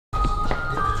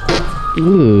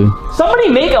Ooh. Somebody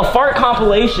make a fart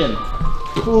compilation.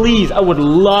 Please, I would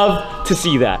love to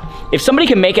see that. If somebody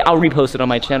can make it, I'll repost it on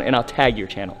my channel and I'll tag your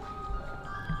channel.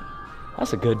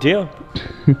 That's a good deal.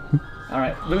 All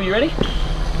right, Lou, you ready?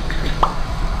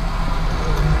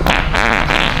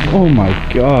 Oh my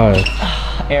god.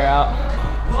 Air out.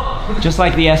 Just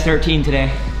like the S13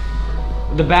 today.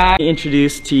 The bag.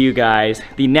 Introduce to you guys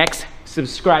the next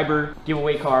subscriber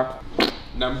giveaway car.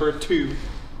 Number 2.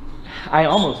 I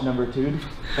almost number 2'd.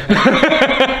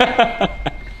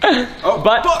 Oh,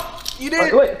 but fuck, you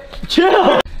did. Wait,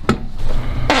 chill.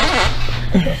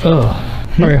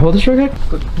 Oh. All right, hold this real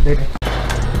quick.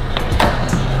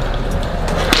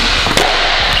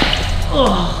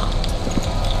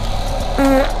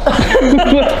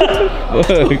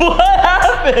 What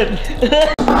happened?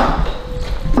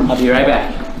 I'll be right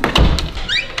back.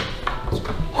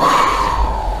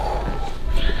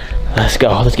 Let's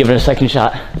go. Let's give it a second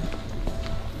shot.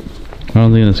 I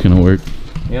don't think that's gonna work.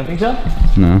 You don't think so?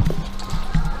 No.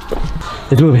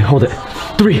 It's moving. Hold it.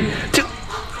 3, 2.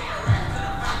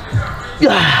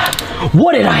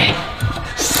 What did I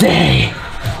say?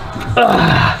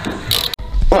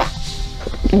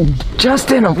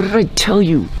 Justin, what did I tell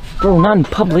you? Bro, not in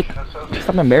public.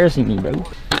 Stop embarrassing me, bro.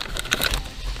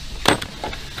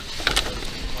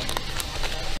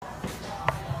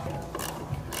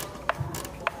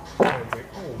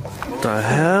 The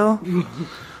hell?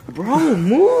 Bro,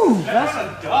 move. That's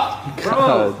a duck. Bro.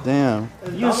 God damn.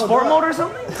 You in sport mode or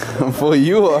something? Well,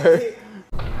 you are.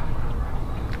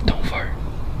 Don't fart.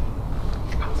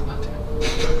 I was about to.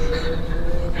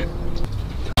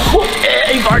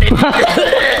 He farted.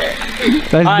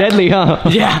 That's deadly, huh?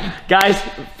 Yeah, guys,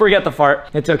 forget the fart.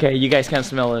 It's okay, you guys can't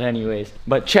smell it anyways.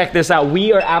 But check this out,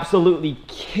 we are absolutely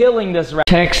killing this.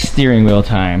 Tech steering wheel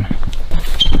time.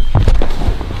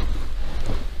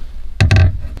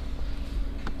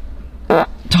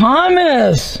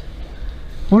 Thomas!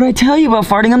 What did I tell you about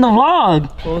farting on the vlog?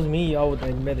 If it was me, I would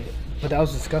admit it. But that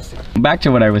was disgusting. Back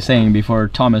to what I was saying before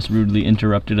Thomas rudely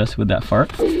interrupted us with that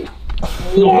fart. What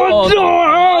the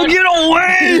hell? Get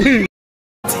away!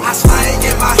 I slang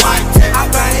in my heart, I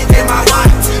bang